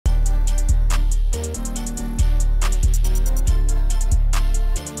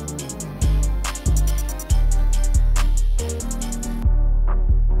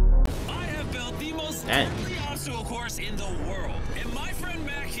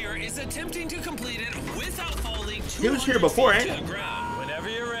is attempting to complete it without falling. He was here before, ain't he? Whenever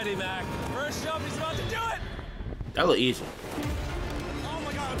you're ready, Mac. First jump, he's about to do it. That look easy. Oh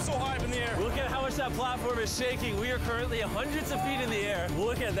my God, I'm so high up in the air. Look at how much that platform is shaking. We are currently hundreds of feet in the air.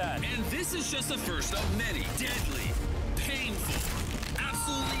 Look at that. And this is just the first of many deadly, painful,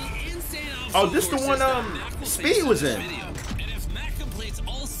 absolutely insane Oh, this the one Speed was in. And if Mac completes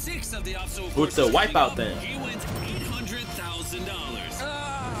all 6 of the obstacle With the wipeout thing. He wins $800,000.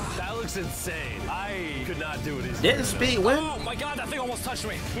 That looks insane. I could not do it easily. Didn't Speed win? Oh my God, that thing almost touched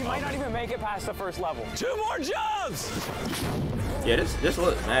me. He might not even make it past the first level. 2 more jumps. Yeah, this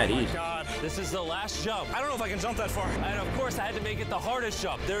looks mad easy. God, this is the last jump. I don't know if I can jump that far. And of course, I had to make it the hardest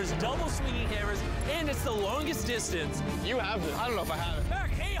jump. There's double swinging cameras, and it's the longest distance. You have this. I don't know if I have it.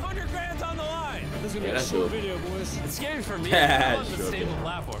 Back 800 grand's on the line. This is gonna Yeah, be a that's short dope. video, boys. It's scary for me. Yeah, I'm on the sure. stable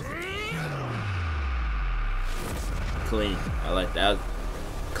platform. Clean. I like that.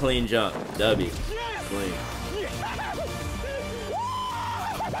 Clean jump. W. Clean.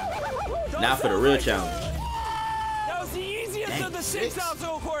 Now for the real challenge. That was the easiest of the 6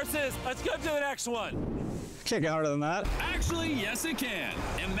 obstacle courses. Let's go to the next one. Can't get harder than that. Actually, yes it can.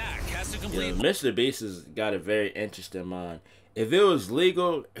 And Mac has to Yeah, complete MrBeast has got a very interesting mind. If it was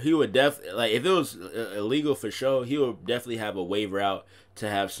legal, he would definitely, like, if it was illegal for sure, he would definitely have a waiver out to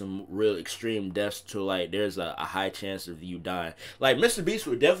have some real extreme deaths to, like, there's a high chance of you dying. Like, MrBeast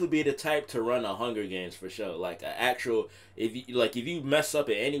would definitely be the type to run a Hunger Games for sure. Like, an actual, if you mess up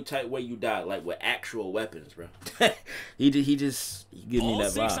in any type way, you die, like, with actual weapons, bro. he gives me all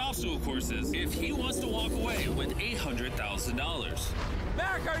that 6 vibe. obstacle courses if he wants to walk away with $800,000.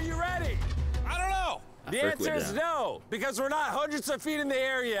 Mac, are you ready? I don't know. The frick with answer is that. no, because we're not hundreds of feet in the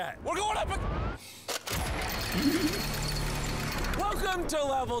air yet. We're going up. Welcome to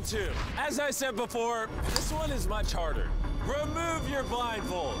level 2. As I said before, this one is much harder. Remove your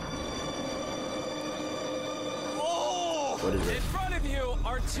blindfold. Oh! What is In it? front of you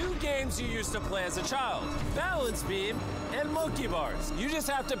are 2 games you used to play as a child. Balance beam and monkey bars. You just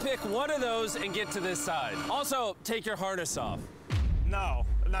have to pick one of those and get to this side. Also, take your harness off. No.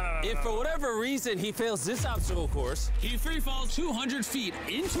 No. If for whatever reason he fails this obstacle course, He free falls 200 feet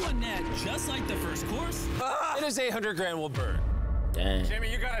into a net just like the first course. it is 800 grand will burn. Dang. Jimmy,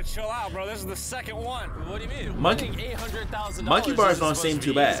 you gotta chill out, bro. This is the second one. What do you mean? Monkey- Winning $800,000 Monkey bars isn't don't supposed seem to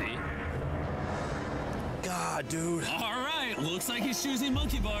too be bad. easy. God, dude. All right, looks like he's choosing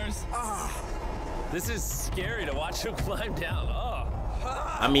monkey bars. This is scary to watch him climb down. Oh.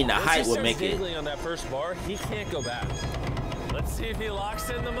 I mean, the Once height he would starts make it dangling on that first bar, he can't go back. Let's see if he locks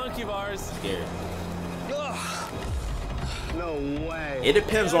in the monkey bars. scary. No way. It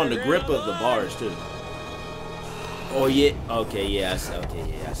depends on the grip of the bars, too. Oh, yeah. Okay, yeah. I see. Okay,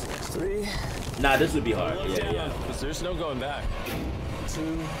 yeah. I see. 3. Nah, this would be hard. Look Yeah, down, yeah. 'cause there's no going back.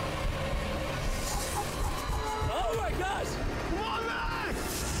 2. Oh my gosh!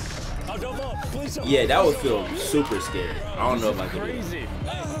 Oh, don't fall. Please don't. Yeah, that would feel super scary. I don't know if I could do it. Crazy.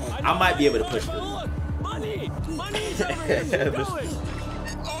 I might be able to push But through. look, money's over here. Keep going.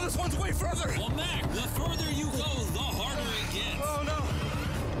 Oh, this one's way further. Well, Mac, the further you go, the harder it gets. Oh, no.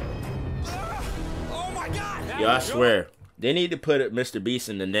 Oh, my God. Yo, I swear. They need to put MrBeast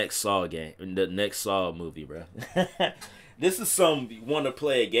in the next Saw game, in the next Saw movie, bro. This is some want to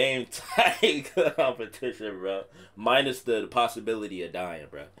play a game type competition, bro. Minus the possibility of dying,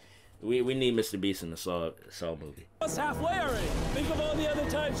 bro. We need MrBeast in the Saw movie. Almost halfway already. Think of all the other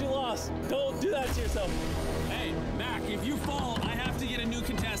times you lost. Don't do that to yourself. Hey, Mac, if you fall, I have to get a new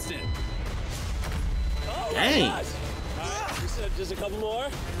contestant. Oh my Dang. gosh. All right, just a couple more.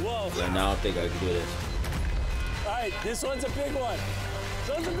 Whoa. But now I don't think I can do this. All right, this one's a big one.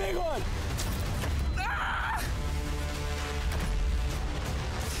 This one's a big one. Ah!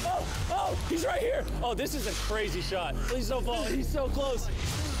 Oh, he's right here. Oh, this is a crazy shot. Please don't fall. He's so close.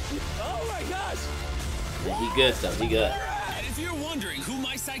 Oh my gosh. He good though. He good. And if you're wondering who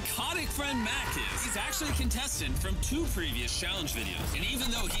my psychotic friend Mac is, he's actually a contestant from 2 previous challenge videos. And even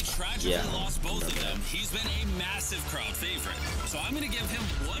though he tragically lost both of them, he's been a massive crowd favorite. So I'm going to give him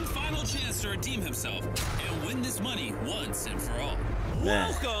one final chance to redeem himself and win this money once and for all.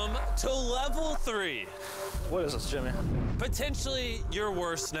 Man. Welcome to level 3. What is this, Jimmy? Potentially your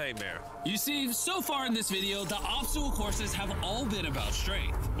worst nightmare. You see, so far in this video, the obstacle courses have all been about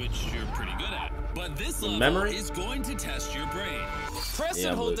strength, which you're pretty good at. But this level memory? is going to test your brain. Press Yeah,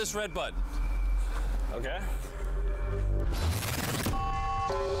 and I'm hold losing. this red button. Okay.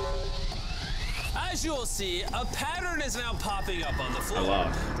 As you will see, a pattern is now popping up on the I floor.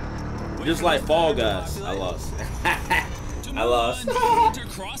 lost. Just like Fall Guys, I lost. To I lost. move on, you need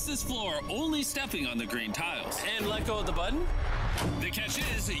to cross this floor only stepping on the green tiles. And let go of the button. The catch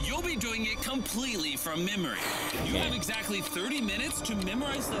is, you'll be doing it completely from memory. You have exactly 30 minutes to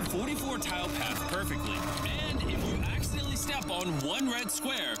memorize the 44 tile path perfectly. And if you accidentally step on one red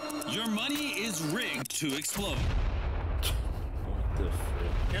square, your money is rigged to explode. What the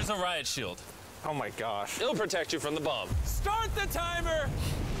frick? Here's a riot shield. Oh my gosh. It'll protect you from the bomb. Start the timer!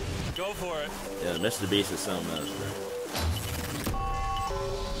 Go for it. Yeah, MrBeast is something else, bro.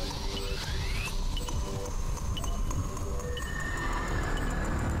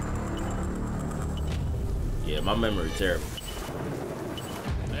 Yeah, my memory terrible.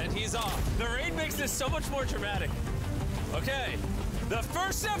 And he's off. The rain makes this so much more dramatic. Okay, the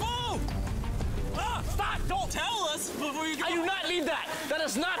first step. Oh! Ah, stop! Don't tell us before you go. I do not need that. That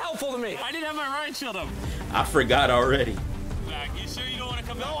is not helpful to me. I didn't have my riot shield up. I forgot already. Mac, you sure you don't want to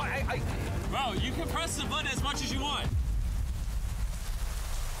come back? No, Bro, you can press the button as much as you want.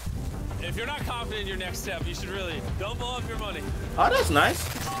 If you're not confident in your next step, you should really don't blow up your money. Oh, that's nice.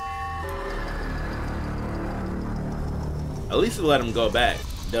 At least we let him go back.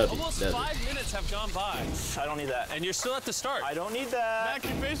 Almost 5 minutes have gone by. I don't need that. And you're still at the start. I don't need that.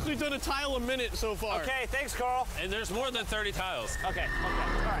 Mac, you've basically done a tile a minute so far. Okay, thanks, Carl. And there's more than 30 tiles. Okay. All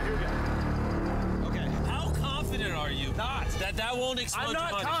right, here we go. Okay. How confident are you that won't explode I'm your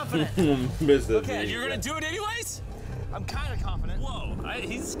not money? confident. Mr. Okay, You're gonna do it anyways? I'm kind of confident. Whoa,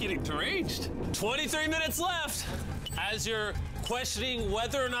 he's getting deranged. 23 minutes left. As you're questioning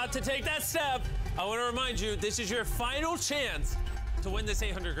whether or not to take that step, I want to remind you, this is your final chance to win this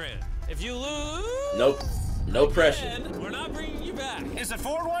 800 grand. If you lose, Nope. No pressure. then we're not bringing you back. Is it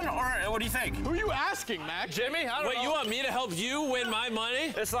forward one, or what do you think? Who are you asking, Mac? Jimmy? I don't Wait, know. you want me to help you win my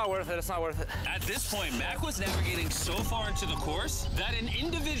money? It's not worth it. It's not worth it. At this point, Mac was navigating so far into the course that an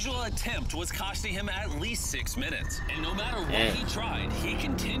individual attempt was costing him at least 6 minutes. And no matter what he tried, he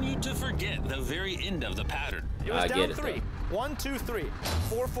continued to forget the very end of the pattern. It was I down get it, 3. 1, 2, 3.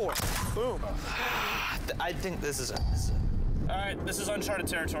 4, 4. Boom. I think this is it. All right, this is uncharted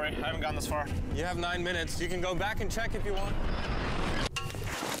territory. I haven't gone this far. You have 9 minutes. You can go back and check if you want.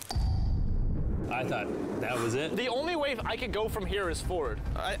 I thought that was it. The only way I could go from here is forward.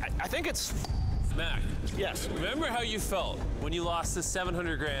 I think it's... Mac, Yes. remember how you felt when you lost the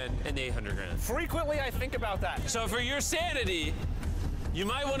 700 grand and the 800 grand? Frequently, I think about that. So for your sanity, you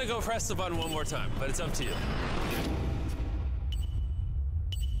might want to go press the button one more time, but it's up to you.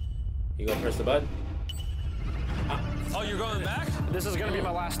 You gonna press the button? Oh, you're going back? This is gonna be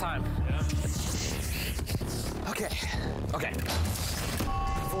my last time. Yeah. Okay.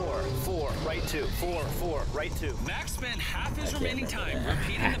 4, 4, right 2. 4, 4, right 2. Mac spent half his remaining time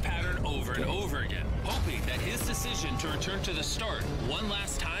repeating the pattern over and over again, hoping that his decision to return to the start one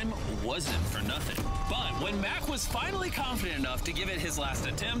last time wasn't for nothing. But when Mac was finally confident enough to give it his last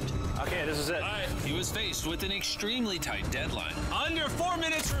attempt, Okay, this is it. All right, he was faced with an extremely tight deadline. under 4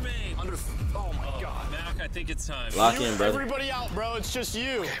 minutes remain. Oh my God. Mac, I think it's time. Lock in, brother. Everybody out, bro. It's just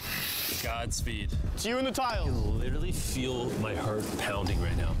you. Godspeed. It's you and the tiles. Literally feel my heart pounding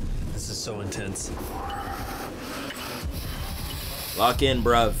right now. This is so intense. Lock in,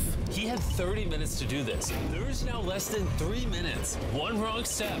 bruv. He had 30 minutes to do this. There is now less than 3 minutes. One wrong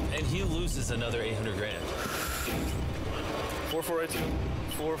step, and he loses another 800 grand. 4, 4, right 2.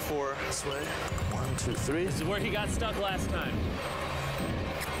 4, 4, this way. 1, 2, 3. This is where he got stuck last time.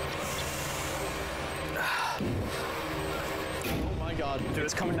 Oh my God. Dude,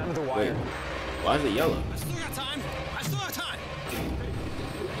 it's coming down to the wire. Wait, why is it yellow? I still got time. I still got time.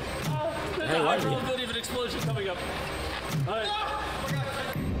 Hey, why is it? Probability of an explosion coming up. All right.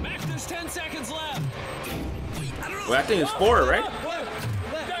 Mac, there's 10 seconds left. Well, I think it's 4, right?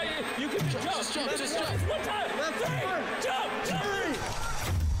 You can jump. Just jump. One time. Jump.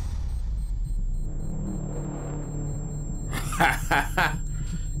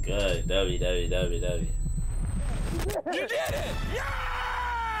 Good. W. You did it!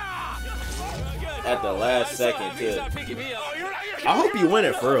 Yeah! At the last I'm second, so happy too. he's not picking me up. I hope you win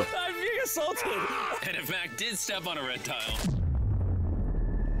it, for real. I'm being assaulted. And if Mac did step on a red tile,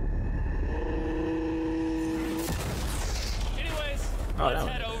 Anyways, let's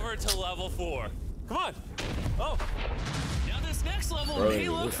head over to level 4. Come on. Oh. now this next level Bro, may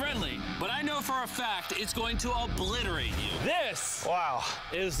look this- friendly, but I know for a fact it's going to obliterate you. This Wow.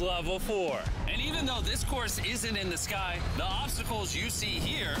 is level 4. And even though this course isn't in the sky, the obstacles you see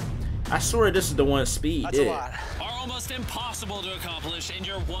here I swear this is the one Speed That's did. a lot. are almost impossible to accomplish in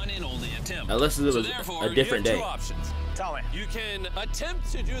your one and only attempt. Unless it was So therefore, a different you have day. two options. Tell me. You can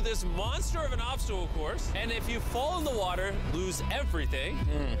attempt to do this monster of an obstacle course, and if you fall in the water, lose everything.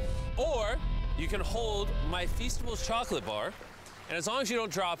 Or you can hold my Feastables chocolate bar, and as long as you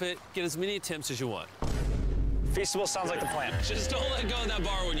don't drop it, get as many attempts as you want. Feastable sounds like the plan. Just don't let go of that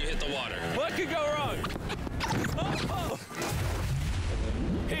bar when you hit the water. What could go wrong? Oh.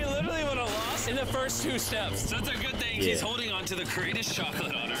 He literally would have lost in the first 2 steps. So it's a good thing he's holding on to the greatest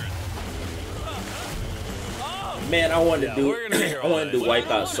chocolate on earth. Man, I wanted to do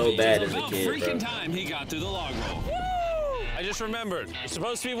Wipeout so bad as a kid, bro. Freaking time he got through the log roll. I just remembered. You're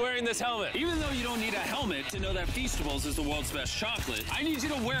supposed to be wearing this helmet. Even though you don't need a helmet to know that Feastables is the world's best chocolate, I need you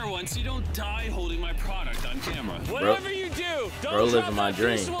to wear one so you don't die holding my product on camera. Whatever you do, bro, don't drop my that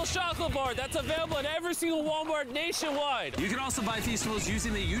dream. Feastables chocolate bar. That's available at every single Walmart nationwide. You can also buy Feastables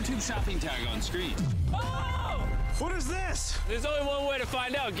using the YouTube shopping tag on screen. Oh! What is this? There's only one way to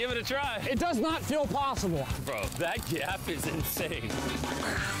find out. Give it a try. It does not feel possible. Bro, that gap is insane.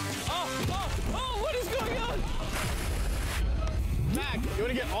 Oh, what is going on? Mac, you want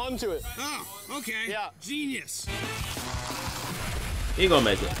to get onto it? Oh, okay. Yeah. Genius. He gonna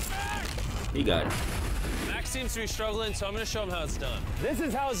make it. He got it. Mac seems to be struggling, so I'm gonna show him how it's done. This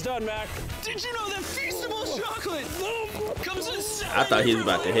is how it's done, Mac. Did you know that Feastables chocolate comes in 7 I thought he was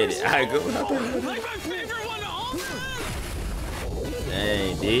about to hit it. All right, good. like my favorite one of all time.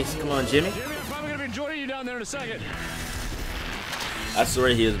 Dang, Deez. Come on, Jimmy. Jimmy, I'm probably gonna be joining you down there in a second. I swear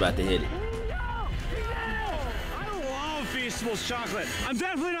he was about to hit it. Feastables chocolate. I'm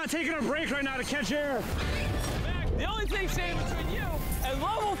definitely not taking a break right now to catch air. Mac, the only thing standing between you and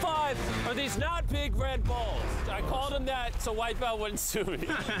level 5 are these not big red balls. I called them that so Wipeout wouldn't sue me.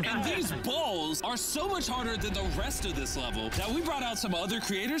 And these balls are so much harder than the rest of this level that we brought out some other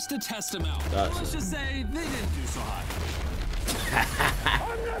creators to test them out. Let's just say they didn't do so hot.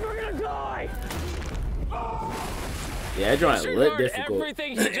 I'm never gonna die! Yeah, that joint looked difficult.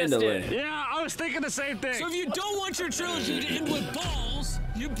 Everything he just did. Yeah, I was thinking the same thing. So if you don't want your trilogy to end with balls,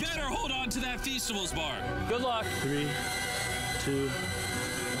 you better hold on to that Feastables bar. Good luck. 3, 2, 1.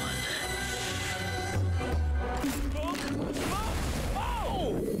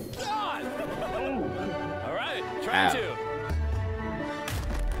 Oh, God! All right, try Ow. 2.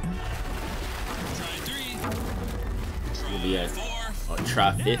 Try 3. Yeah. Try 4. Oh,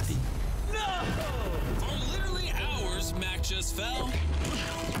 try 50. For literally hours, Mac just fell.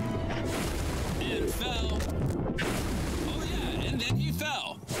 And fell. Oh yeah, and then he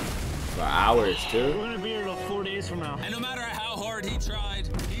fell. For hours, too. We're gonna be here till 4 days from now. And no matter how hard he tried,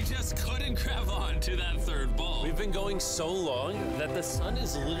 he just couldn't grab on to that 3rd ball. We've been going so long that the sun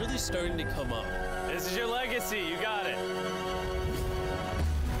is literally starting to come up. This is your legacy. You got it.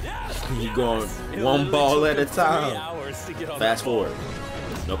 Yes! You going It one literally ball took at a him 3 time. hours to get on Fast the ball.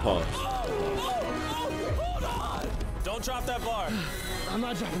 forward. No pause. Hold on! Don't drop that bar. I'm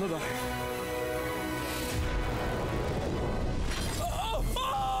not dropping the bar.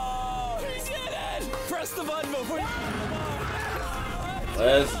 He did it! Press the button before you...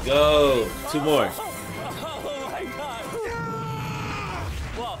 Let's go. 2 more. Oh my God!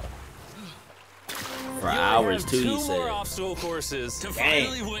 Well, For hours, too, he 2 more said. obstacle courses To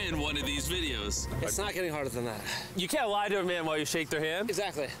finally win one of these videos. It's not getting harder than that. You can't lie to a man while you shake their hand.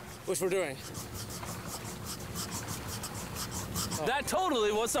 Exactly, which we're doing. That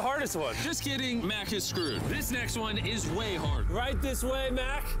totally was the hardest one. Just kidding, Mac is screwed. This next one is way harder. Right this way,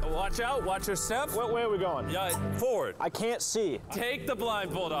 Mac. Watch out, watch your step. What way are we going? Yeah, forward. I can't see. Take the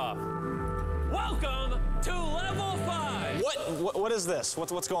blindfold off. Welcome to level 5. What is this?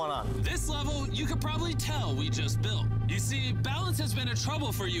 What's going on? This level, you could probably tell we just built. You see, balance has been a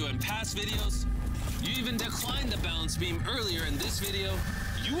trouble for you in past videos. You even declined the balance beam earlier in this video.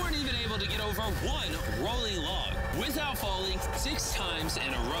 You weren't even able to get over 1 rolling log without falling 6 times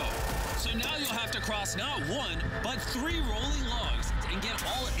in a row. So now you'll have to cross not 1, but 3 rolling logs and get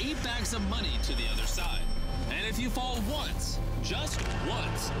all 8 bags of money to the other side. And if you fall once, just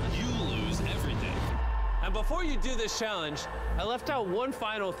once, you lose everything. And before you do this challenge, I left out one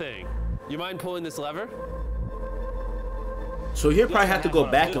final thing. You mind pulling this lever? So he'll probably have to go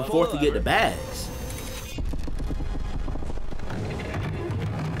back and forth to get the bags.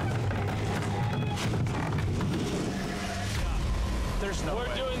 There's no We're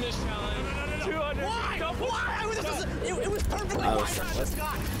way. doing this challenge. 200. Why? Don't push. Why? It was perfectly I was- fine in the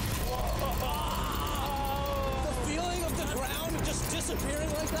sky. The feeling of the ground just disappearing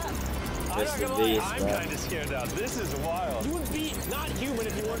like that. I'm This not is gonna lie, beast, I'm bro. kind of scared now. This is wild. You would be not human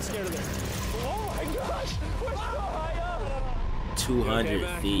if you weren't scared of this. Oh my gosh, we're so high up. 200 Okay,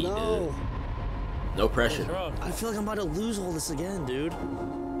 Mac? feet, dude. No pressure. Bro, I feel like I'm about to lose all this again, dude.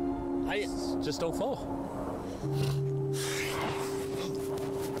 just don't fall.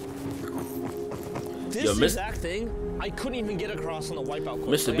 This Yo, exact thing, I couldn't even get across on the wipeout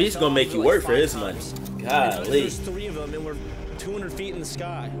course. Mr. Like, I Beast fell gonna make off you like work for 5 his money. times. Golly. There's 3 of them, and we're 200 feet in the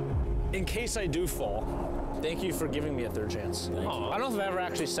sky. In case I do fall, Thank you for giving me a third chance. I don't know if I've ever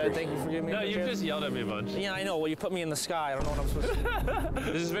actually said thank you for giving me a third chance. No, you just yelled at me a bunch. Yeah, I know. Well, you put me in the sky. I don't know what I'm supposed to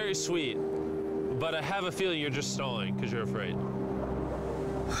do. This is very sweet, but I have a feeling you're just stalling because you're afraid.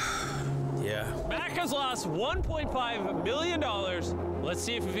 Yeah. Mac has lost $1.5 million. Let's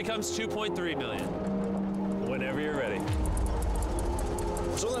see if it becomes $2.3 million. Whenever you're ready.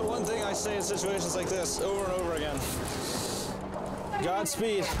 There's only one thing I say in situations like this over and over again.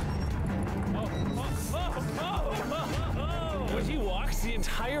 Godspeed. When he walks, the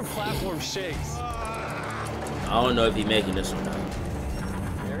entire platform shakes. I don't know if he's making this one.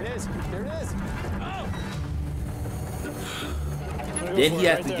 There it is. There it is. Then he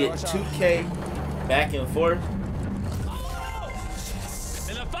has to get 2K back and forth.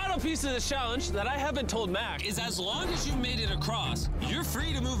 And the final piece of the challenge that I haven't told Mac is as long as you made it across, you're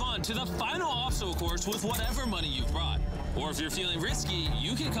free to move on to the final obstacle course with whatever money you've brought. Or if you're feeling risky,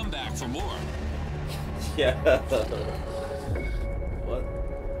 you can come back for more. Yeah. What?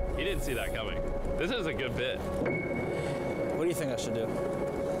 He didn't see that coming. This is a good bit. What do you think I should do?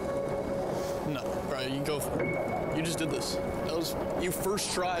 No, Brian, you go for it. You just did this. That was, you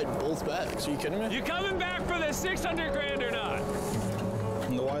first tried both bags. Are you kidding me? You coming back for the 600 grand or not?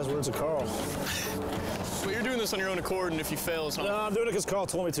 In the wise words of Carl. But you're doing this on your own accord, and if you fail, it's not. No, I'm doing it because Carl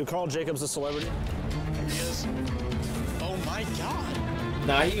told me to. Carl Jacobs, a celebrity. He is. Oh my God.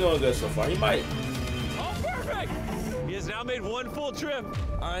 Nah, he gonna go so far. He might. Oh, perfect! He has now made one full trip.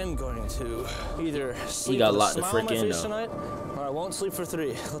 I'm going to either sleep got a with lot a to smile frick on my in, face though. tonight, or I won't sleep for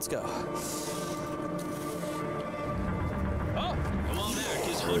 3. Let's go. Oh, while Mac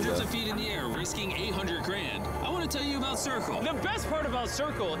is hundreds of feet in the air, risking 800 grand, I want to tell you about Circle. The best part about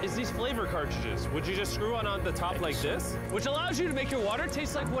Circle is these flavor cartridges, which you just screw on the top like this, which allows you to make your water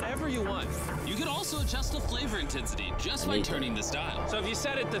taste like whatever you want. You can also adjust the flavor intensity just by turning the dial. So if you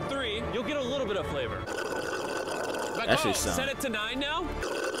set it to 3, you'll get a little bit of flavor. Actually sound. Set it to 9 now.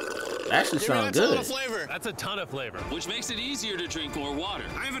 Actually sound good. That's a lot of flavor. That's a ton of flavor. Which makes it easier to drink more water.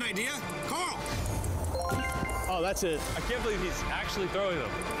 I have an idea. Carl. Oh, that's it. I can't believe he's actually throwing them.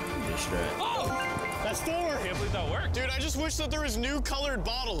 Oh! That's 4. I can't believe that worked. Dude, I just wish that there was new colored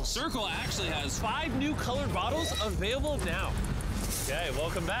bottles. Circle actually has 5 new colored bottles available now. Okay,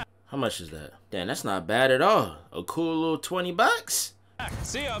 welcome back. How much is that? Damn, that's not bad at all. A cool little 20 bucks.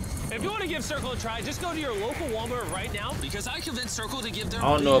 See ya. If you want to give Circle a try, just go to your local Walmart right now. because I convinced Circle to give their I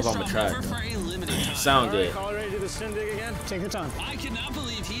don't know if biggest I'ma drop try ever it. for a limited time. Sound good. Carl, ready to do the shindig again? Take your time. I cannot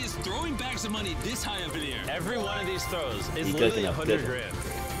believe he is throwing bags of money this high up in the air. Every one of these throws is You literally cooking up 100 good. grand.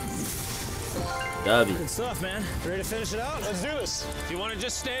 W. Good stuff, man. Ready to finish it out? Let's do this. Do you want to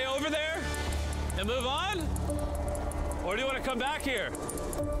just stay over there and move on? Or do you want to come back here?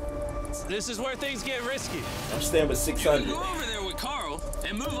 This is where things get risky. I'm staying with You can 600. go over there with Carl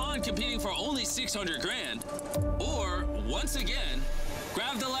and move on competing for only 600 grand. Or, once again,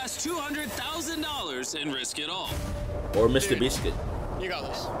 grab the last $200,000 and risk it all. Or Mr. Biscuit. You got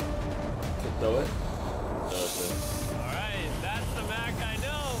this. Throw it. All right, that's the Mac I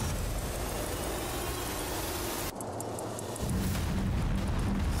know.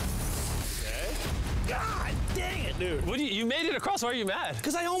 Okay. God dang it, dude. What do you made it across? Why are you mad?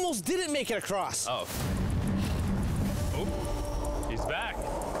 Because I almost didn't make it across. Oh. Oh, he's back.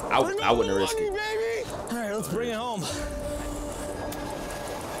 I wouldn't risk it. Baby. All right, let's bring it home.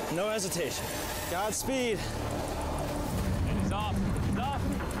 No hesitation. Godspeed. And he's off. He's off.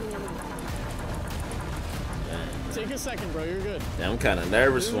 Take a second, bro. You're good. Yeah, I'm kind of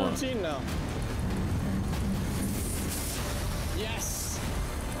nervous This is for him. routine now. Yes.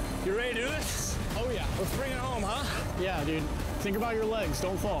 You ready to do this? Oh, yeah. Let's bring it home, huh? Yeah, dude. Think about your legs.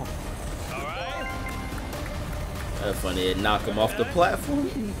 Don't fall. All right. That's funny. It knock him off the platform.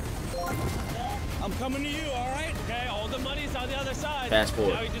 I'm coming to you, all right? Okay, all the money's on the other side. Fast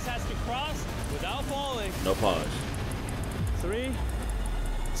forward. Now he just has to cross without falling. No pause. 3,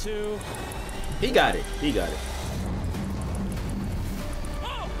 2. He got it. He got it.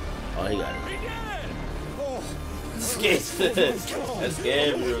 Oh, Oh, he got it. he did it. Scared. That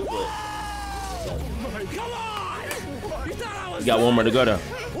scared me real quick. Come on! You thought I was We got one more to go though.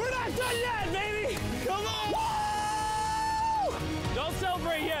 We're not done yet, baby! Come on! Don't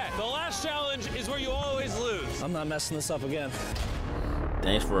celebrate yet. The last challenge is where you always lose. I'm not messing this up again.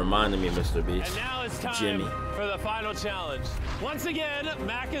 Thanks for reminding me, Mr. Beast. And now it's time Jimmy. for the final challenge. Once again,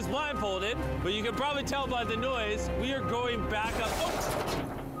 Mac is blindfolded, but you can probably tell by the noise, we are going back up. Oh.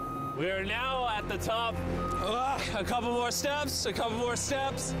 We are now at the top. A couple more steps, a couple more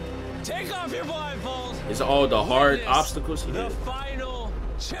steps. Take off your blindfold. It's all the hard Witness obstacles he The did. final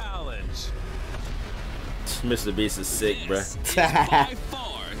challenge. Mr. Beast is sick, bruh. This is by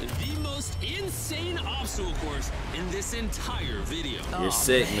far the most most insane obstacle course in this entire video. You're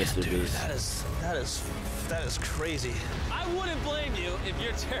sick, Mr. Beast. That is crazy. I wouldn't blame you if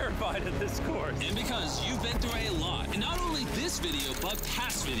you're terrified of this course. And because you've been through a lot, and not only this video, but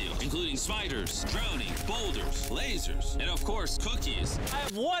past videos, including spiders, drowning, boulders, lasers, and of course, cookies. I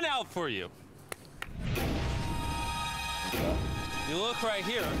have one out for you. You look right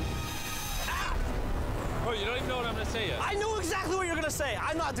here. Bro, you don't even know what I'm gonna say yet. I know exactly what you're gonna say.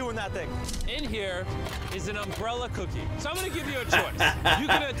 I'm not doing that thing. In here is an umbrella cookie. So I'm gonna give you a choice. You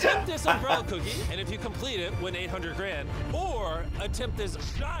can attempt this umbrella cookie, and if you complete it, win 800 grand, or attempt this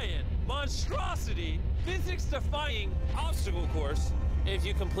giant, monstrosity, physics-defying obstacle course. If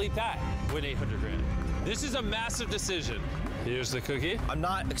you complete that, win 800 grand. This is a massive decision. Here's the cookie. I'm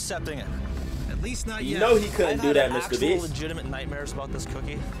not accepting it. At least not yet. You know he couldn't do that, Mr. I've had Beast. legitimate nightmares about this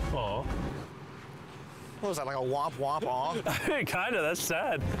cookie. Aw. What was that, like a womp womp aw? Kind of, that's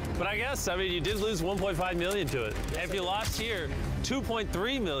sad. But I guess, I mean, you did lose 1.5 million to it. And if you lost here,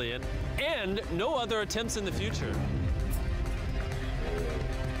 2.3 million, and no other attempts in the future.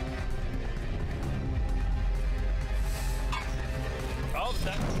 Oh,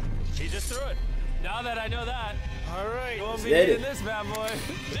 he just threw it. Now that I know that, all right, you won't be eating this bad boy.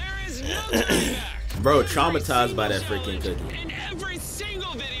 There is no turning back. Bro, traumatized by that freaking cookie. In every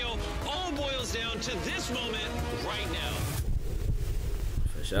single video, all boils down to this moment right now.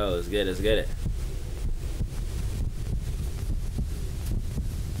 For sure, let's get it, let's get it.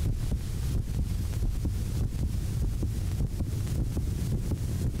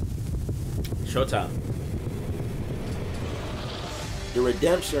 Showtime. The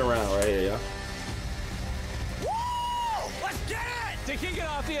redemption round right here, y'all. Let's get it! To kick it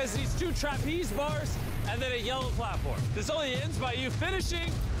off, he has these 2 trapeze bars and then a yellow platform. This only ends by you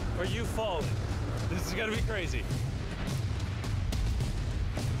finishing or you falling. This is gonna be crazy.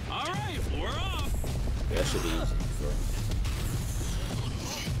 All right, we're off. That should be easy.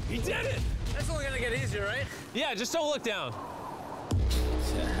 He did it! That's only gonna get easier, right? Yeah, just don't look down.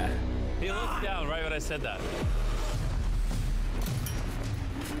 He looked down right when I said that.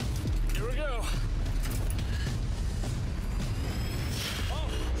 Here we go.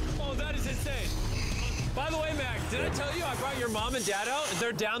 Oh, that is insane. By the way, Mac, did I tell you I brought your mom and dad out?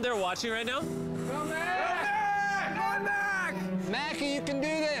 They're down there watching right now. Come back! Come back! Mackie, you can do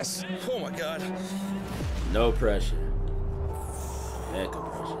this. Oh my God. No pressure. Heck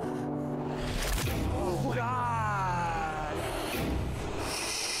of pressure. Oh God.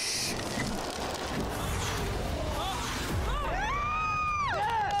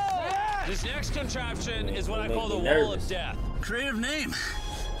 This next contraption is what I call the wall nervous. of death. Creative name.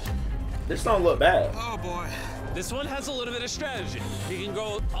 This don't look bad. Oh boy. This one has a little bit of strategy. He can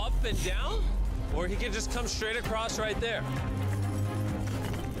go up and down, or he can just come straight across right there.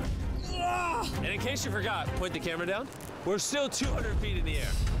 And in case you forgot, point the camera down. We're still 200 feet in the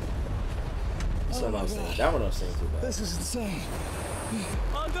air. That one don't seem too bad. This is insane.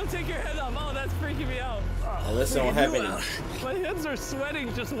 Oh, don't take your head off. Oh, that's freaking me out. Unless they don't have My hands are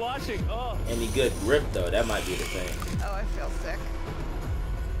sweating just watching. Oh. any good grip though, that might be the thing. Oh, I feel sick.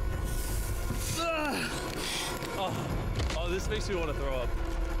 Oh, this makes me want to throw up.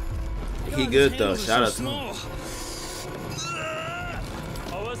 He good though. Shout out to him.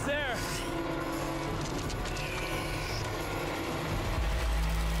 Almost there.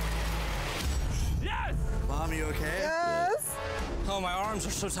 Yes! Mom, you okay? Yes. Oh, my arms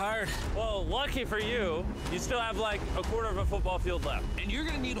are so tired. Well, lucky for you, you still have like a quarter of a football field left. And you're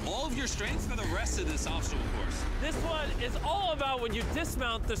gonna need all of your strength for the rest of this obstacle course. This one is all about when you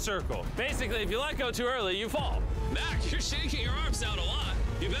dismount the circle. Basically, if you let go too early, you fall. Mac, you're shaking your arms out a lot.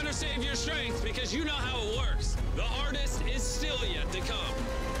 You better save your strength because you know how it works. The hardest is still yet to come.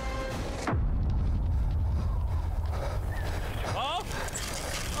 Oh!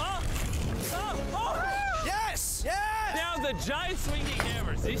 Oh! Oh! Oh! Yes! Yes! Now the giant swinging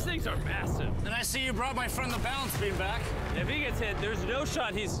hammers. These things are massive. And I see you brought my friend the balance beam back. If he gets hit, there's no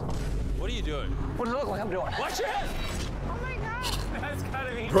shot he's... What are you doing? What does it look like I'm doing? Watch your head! Oh my God. That's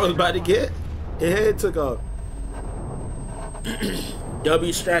gotta be... Bro's about to get. His head took off.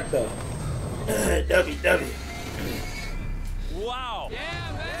 W strap though. W. Wow.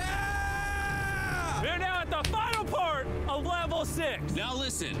 Yeah, man! We're now at the final part of level 6. Now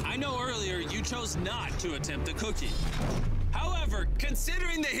listen, I know earlier you chose not to attempt the cookie. However,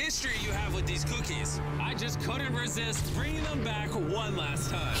 considering the history you have with these cookies, I just couldn't resist bringing them back one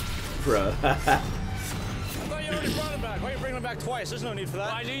last time. Bro. I thought you already brought it back. Why are you bringing it back twice? There's no need for that.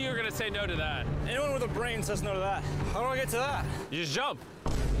 Well, I knew you were gonna say no to that. Anyone with a brain says no to that. How do I get to that? You just jump.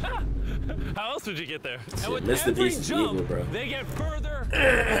 How else would you get there? And with Mr. every Beast is jump, evil, bro. they get further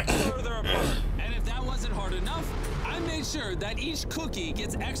further apart. And if that wasn't hard enough, I made sure that each cookie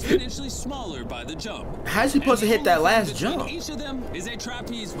gets exponentially smaller by the jump. How's he supposed to hit that last jump? Each of them is a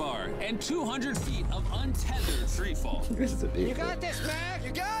trapeze bar and 200 feet of untethered free fall. You got this, Mac.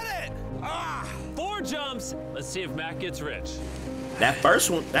 You got it. 4 jumps. Let's see if Mac gets rich. That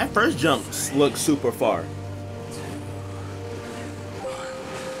first jump looks super far.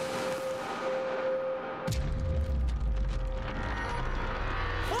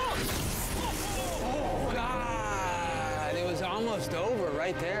 Almost over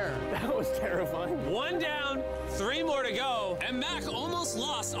right there. That was terrifying. 1 down, 3 more to go. And Mac almost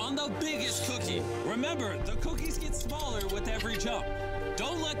lost on the biggest cookie. Remember, the cookies get smaller with every jump.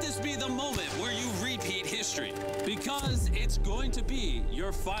 Don't let this be the moment where you repeat history, because it's going to be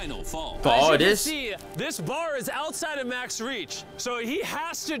your final fall. For all As you can this, see, this bar is outside of Mac's reach, so he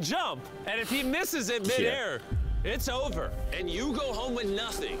has to jump. And if he misses it midair, it's over. And you go home with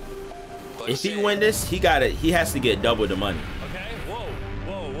nothing. if he win this, he has to get double the money. Okay, whoa,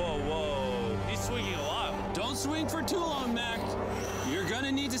 whoa, whoa, whoa. He's swinging a lot. Don't swing for too long, Mac. You're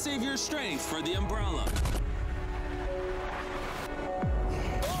gonna need to save your strength for the umbrella.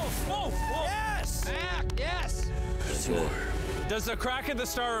 Whoa, whoa. Yes! Mac, yes! Does the crack at the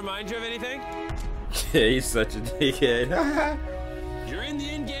star remind you of anything? Yeah, he's such a dickhead. You're in the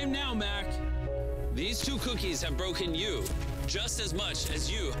end game now, Mac. These 2 cookies have broken you just as much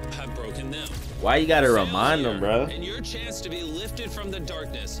as you have broken them. Why you gotta remind them, bro? And your chance to be lifted from the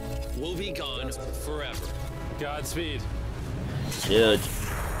darkness will be gone forever. Godspeed. Chill,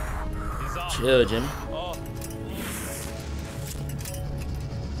 He's off. chill, Jimmy. Oh.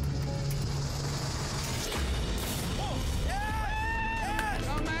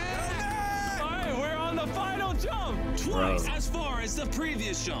 Alright, we're on the final jump. Twice as far as the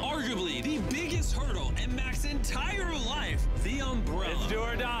previous jump. Arguably the biggest hurdle in Mac's entire life, the umbrella. It's do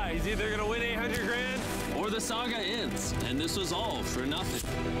or die. He's either gonna win 800 grand, Or the saga ends, and this was all for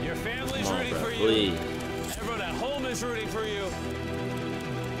nothing. your family's Come on, rooting bro, for you. please. Everyone at home is rooting for you.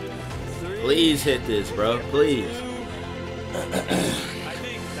 3, Please hit this, bro. Please. I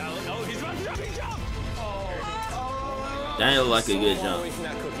think that, oh, he's about to jump, he jumped! That ain't look like a good Far jump. away from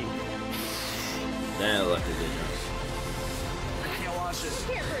that cookie. That ain't look like a good jump. I can't watch this.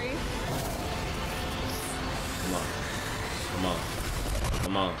 Can't breathe. Come on. Come on.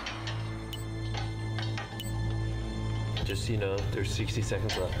 Come on. Just so you know, there's 60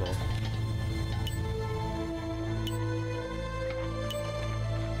 seconds left, man.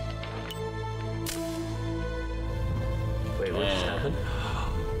 Wait, what just happened?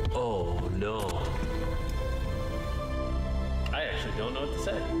 Oh, no. I actually don't know what to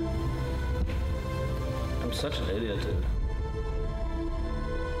say. I'm such an idiot, dude.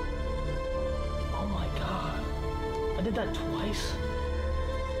 Oh my god. I did that twice?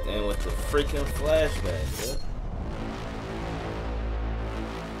 Damn, with the freaking flashback, dude.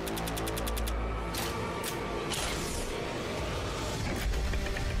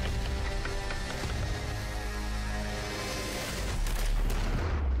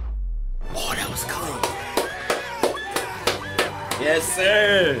 Oh, that was clean. Yes,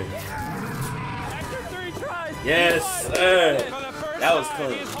 sir. After 3 tries, Yes, he won. sir. For the first That was time,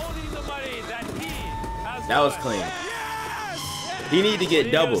 clean. He's holding the money that he has That was won. clean. He need to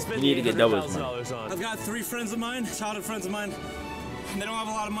get double. He Spend need to get double his money. $800,000 on. I've got 3 friends of mine, childhood friends of mine, and they don't have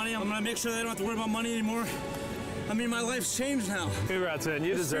a lot of money. I'm gonna make sure they don't have to worry about money anymore. I mean, my life's changed now. Congrats, man.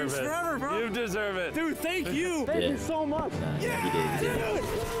 You deserve changed it. forever, bro. You deserve it. Dude, thank you. Yeah. you so much. Nah, yeah, he did. He did.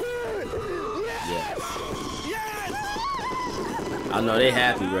 Yeah. I know they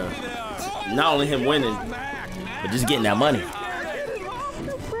happy, bro. Not only him winning, but just getting that money.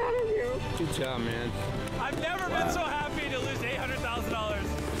 Good job, man. I've never been so happy to lose $800,000.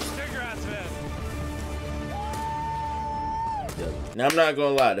 Congrats, man. Now I'm not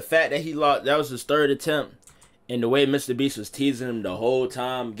gonna lie, the fact that he lost, that was his 3rd attempt, and the way MrBeast was teasing him the whole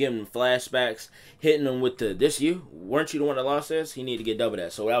time, giving him flashbacks, hitting him with the "this you weren't you the one that lost this?" He need to get double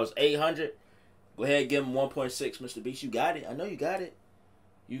that. So that was 800. Go ahead, give him 1.6, MrBeast. You got it. I know you got it.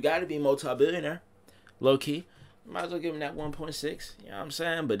 You got to be multi-billionaire, low key. Might as well give him that 1.6. You know what I'm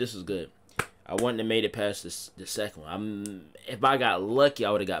saying? But this is good. I wouldn't have made it past the second one. If I got lucky,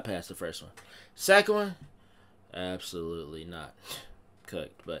 I would have got past the first one. Second one, absolutely not.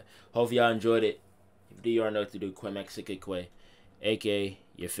 Cooked. But hopefully y'all enjoyed it. If you already know what to do, Quemaxikikwe, aka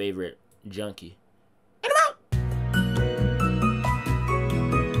your favorite junkie.